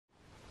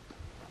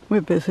We're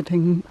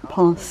visiting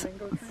Parth's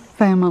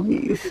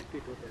family's,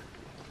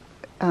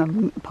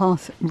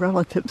 Parth's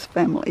relatives'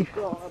 family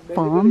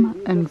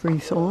farm and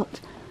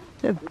resort.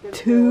 They have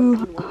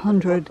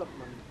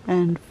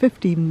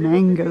 250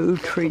 mango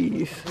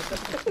trees.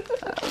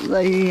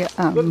 They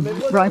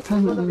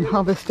ripen and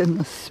harvest in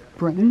the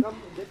spring,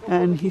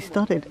 and he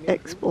started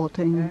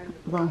exporting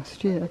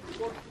last year.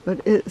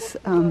 But it's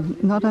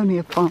not only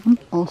a farm,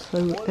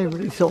 also a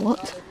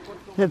resort.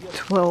 They have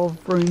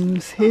 12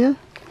 rooms here,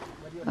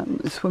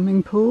 a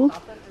swimming pool,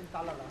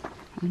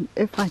 and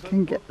if I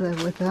can get there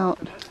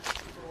without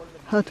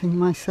hurting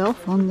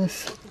myself on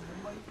this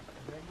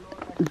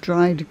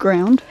dried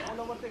ground,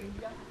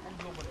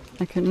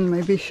 I can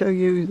maybe show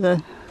you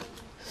the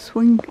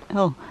swing.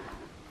 Oh,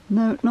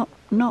 no,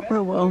 not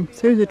real well.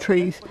 Through the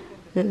trees,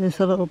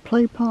 there's a little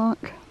play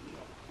park.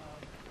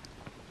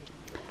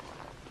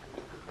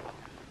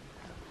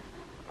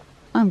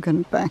 I'm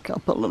going to back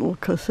up a little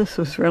because this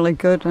was really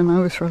good, and I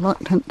was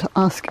reluctant to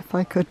ask if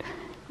I could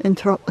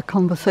interrupt the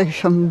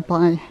conversation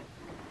by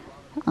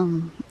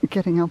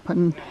getting up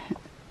and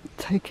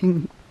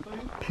taking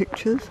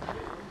pictures.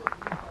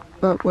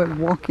 But we're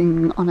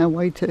walking on our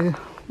way to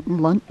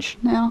lunch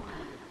now,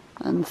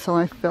 and so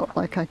I felt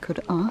like I could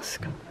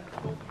ask.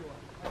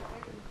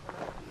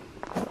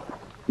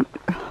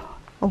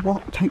 A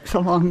walk takes a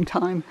long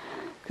time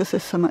because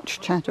there's so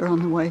much chatter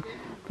on the way,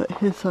 but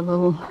here's a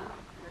little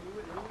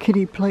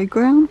kiddie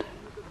playground.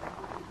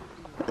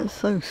 It's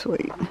so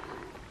sweet.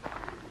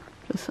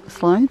 Just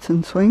slides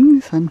and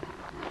swings and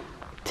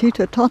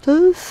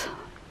teeter-totters,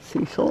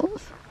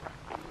 seesaws.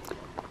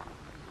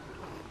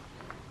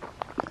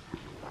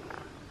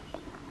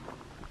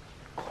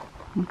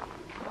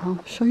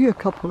 I'll show you a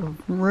couple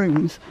of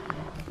rooms,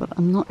 but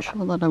I'm not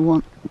sure that I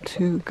want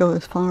to go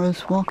as far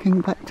as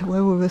walking back to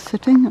where we were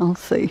sitting. I'll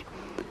see.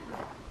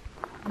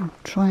 I'm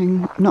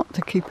trying not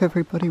to keep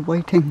everybody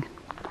waiting.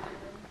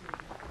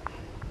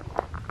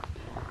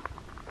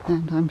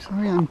 And I'm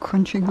sorry I'm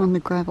crunching on the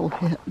gravel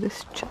here. This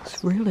is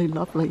just really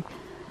lovely.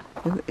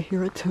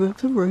 Here are two of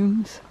the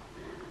rooms.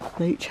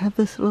 They each have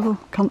this little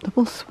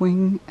comfortable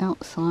swing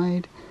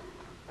outside.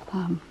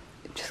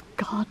 Just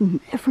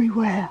garden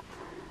everywhere.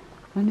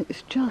 And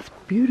it's just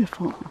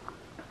beautiful.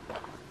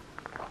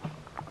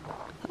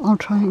 I'll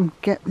try and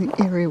get the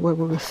area where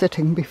we were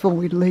sitting before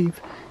we leave,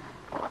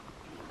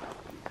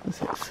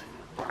 because it's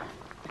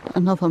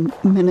another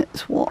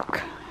minute's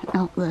walk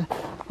out there.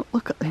 But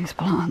look at these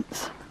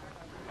plants.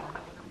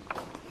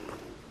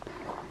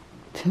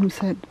 Tim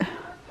said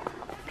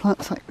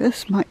plants like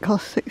this might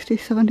cost $60,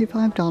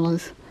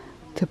 $75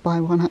 to buy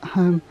one at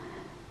home.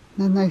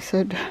 Then they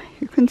said,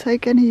 you can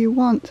take any you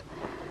want.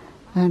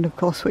 And of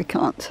course we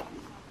can't.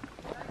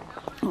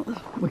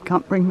 We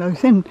can't bring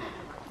those in,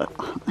 but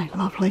aren't they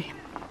lovely?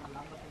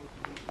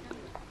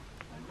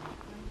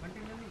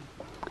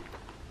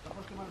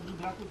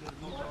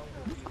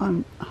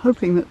 I'm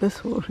hoping that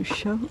this will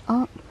show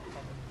up.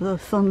 The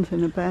sun's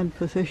in a bad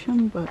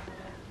position, but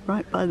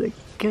right by the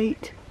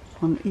gate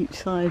on each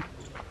side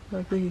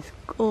are these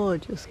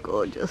gorgeous,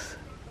 gorgeous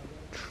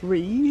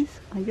trees.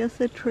 I guess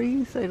they're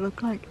trees. They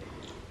look like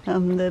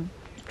their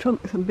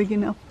trunks are big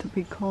enough to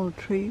be called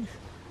trees.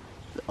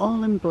 They're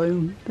all in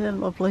bloom. They're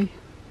lovely.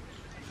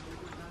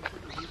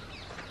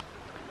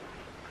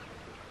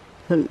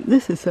 So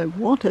this is a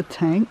water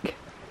tank,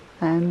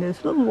 and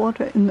there's little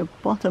water in the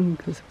bottom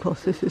because of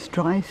course this is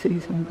dry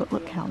season, but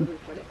look how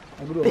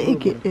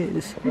big it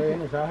is.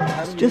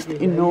 It's just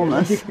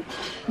enormous.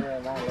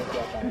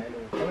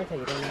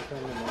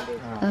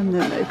 And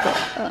then they've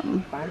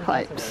got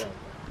pipes,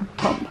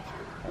 pump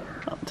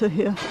up to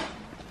here.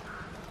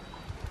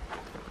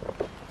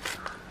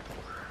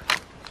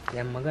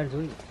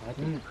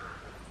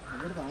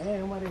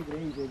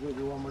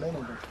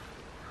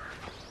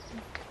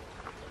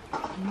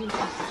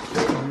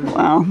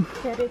 Wow.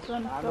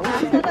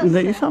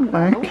 These are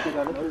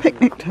like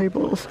picnic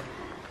tables,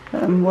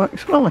 and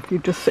works well if you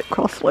just sit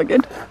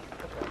cross-legged.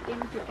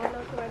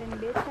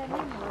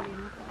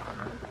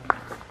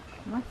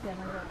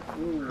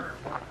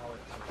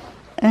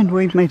 And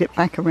we've made it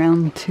back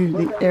around to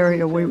the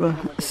area we were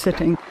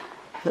sitting.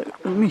 So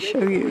let me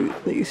show you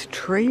these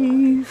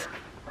trees.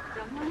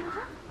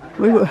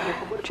 We were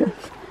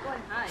just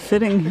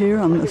sitting here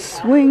on the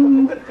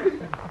swing,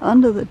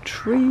 under the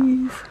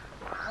trees,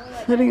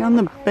 sitting on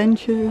the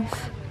benches,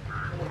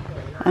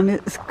 and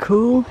it's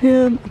cool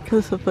here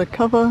because of the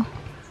cover.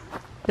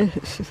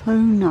 It's so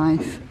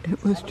nice.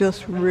 It was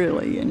just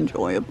really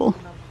enjoyable.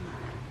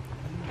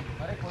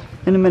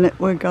 In a minute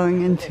we're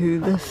going into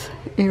this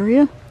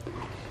area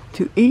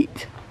to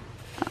eat.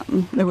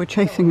 They were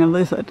chasing a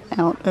lizard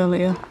out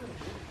earlier.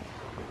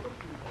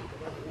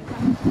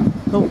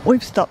 Well,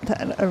 we've stopped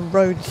at a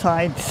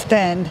roadside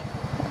stand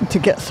to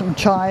get some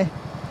chai.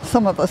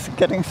 Some of us are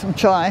getting some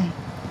chai.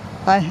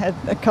 I had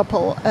a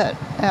couple at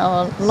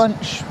our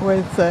lunch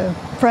with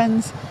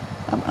friends.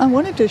 I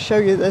wanted to show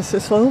you this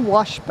little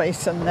wash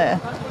basin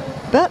there.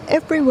 About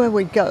everywhere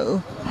we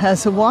go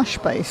has a wash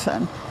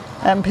basin,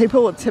 and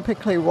people will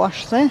typically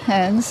wash their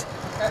hands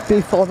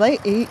before they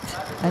eat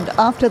and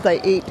after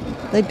they eat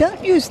They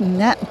don't use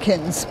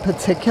napkins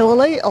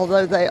particularly,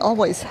 although they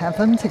always have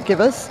them to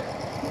give us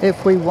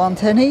if we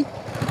want any.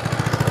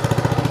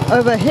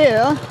 Over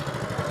here,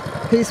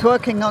 he's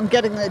working on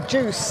getting the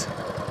juice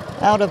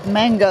out of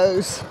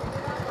mangoes,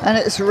 and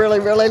it's really,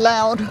 really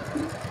loud.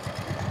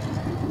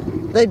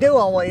 They do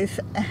always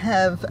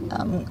have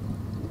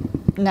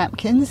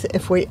napkins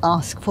if we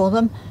ask for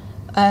them,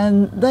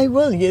 and they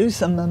will use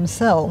them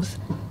themselves,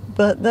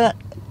 but that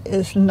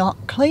is not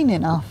clean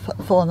enough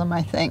for them,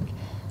 I think.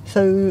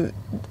 So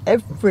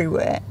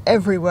everywhere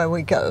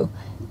we go,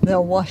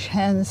 they'll wash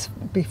hands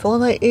before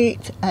they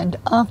eat and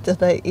after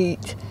they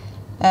eat,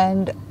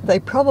 and they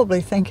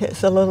probably think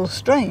it's a little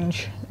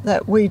strange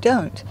that we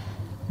don't.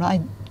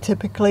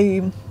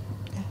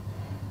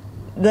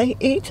 They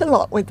eat a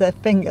lot with their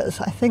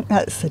fingers. I think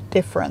that's the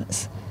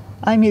difference.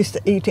 I'm used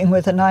to eating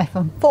with a knife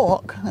and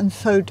fork, and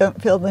so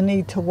don't feel the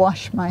need to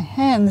wash my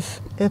hands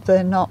if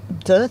they're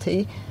not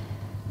dirty.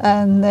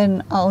 And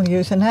then I'll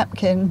use a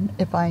napkin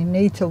if I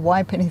need to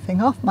wipe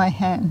anything off my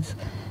hands.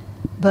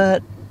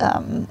 But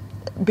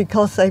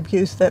because they've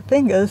used their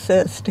fingers,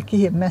 they're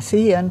sticky and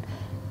messy and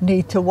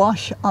need to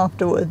wash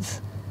afterwards.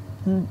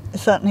 And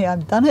certainly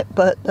I've done it,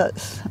 but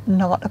that's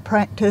not a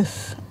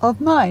practice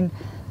of mine.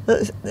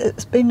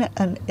 It's been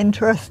an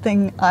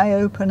interesting,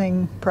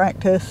 eye-opening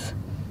practice.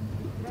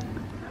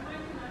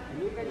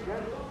 You can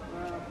just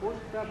push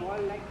the ball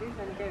like this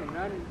and can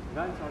run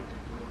also.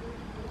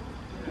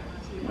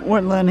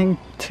 We're learning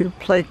to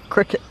play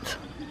cricket.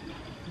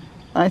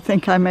 I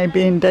think I may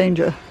be in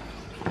danger.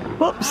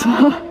 Whoops.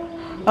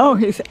 Oh,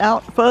 he's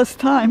out first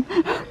time.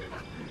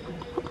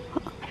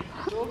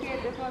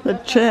 The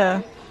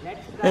chair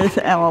is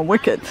our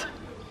wicket.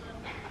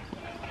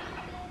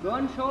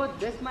 Don't show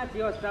this much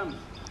your stumps.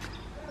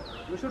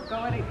 You should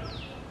cover it.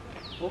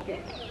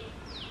 Okay.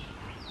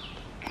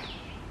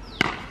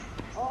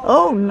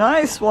 Oh,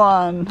 nice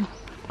one.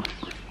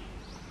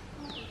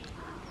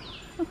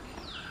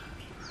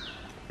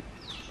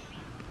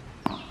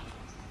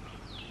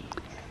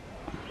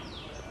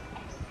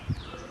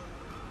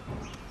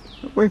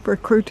 We've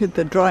recruited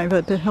the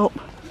driver to help.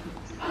 This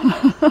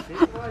was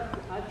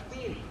a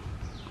spin.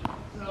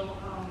 So,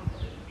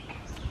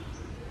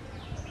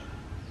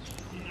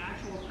 in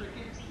actual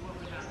cricket, what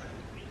would happen?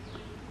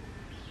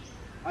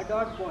 A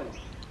dot ball.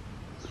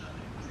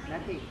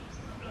 Nothing.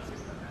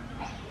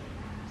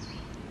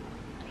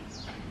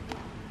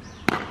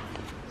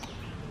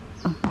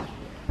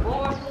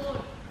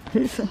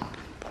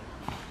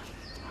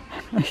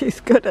 He's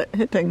good at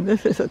hitting.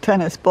 This is a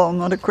tennis ball,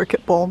 not a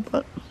cricket ball,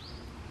 but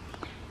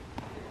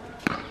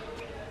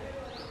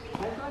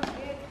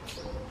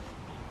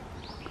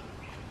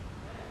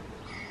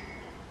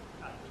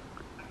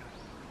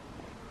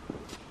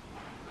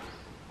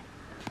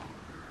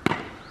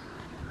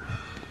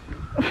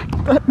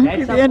that may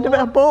be the end of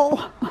our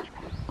ball.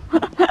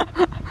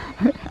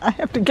 I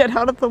have to get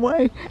out of the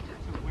way.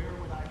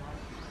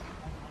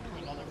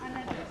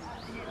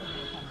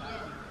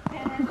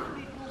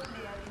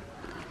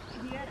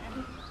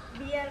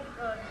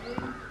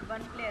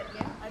 One player,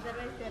 yeah.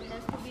 Otherwise, there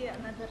has to be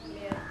another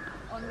player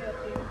on your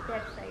team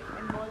that side,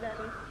 and bowler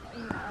is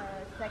in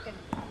second.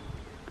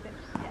 Then,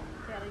 yeah,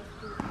 there is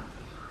two.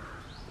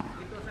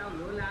 Because how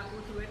low lap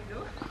to it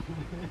though.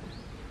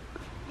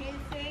 He is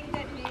saying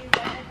that he is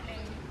playing.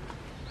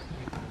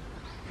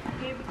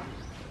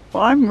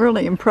 Well, I'm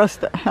really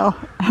impressed at how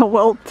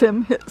well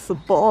Tim hits the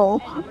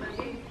ball. I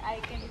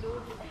can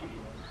do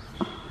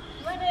this.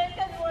 But I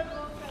can go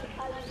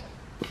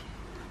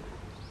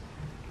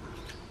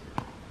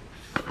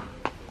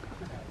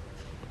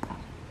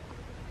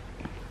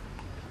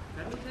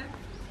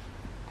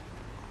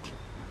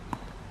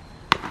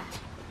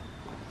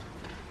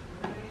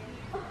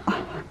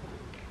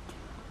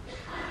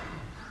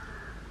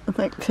I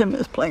think Tim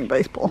is playing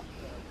baseball.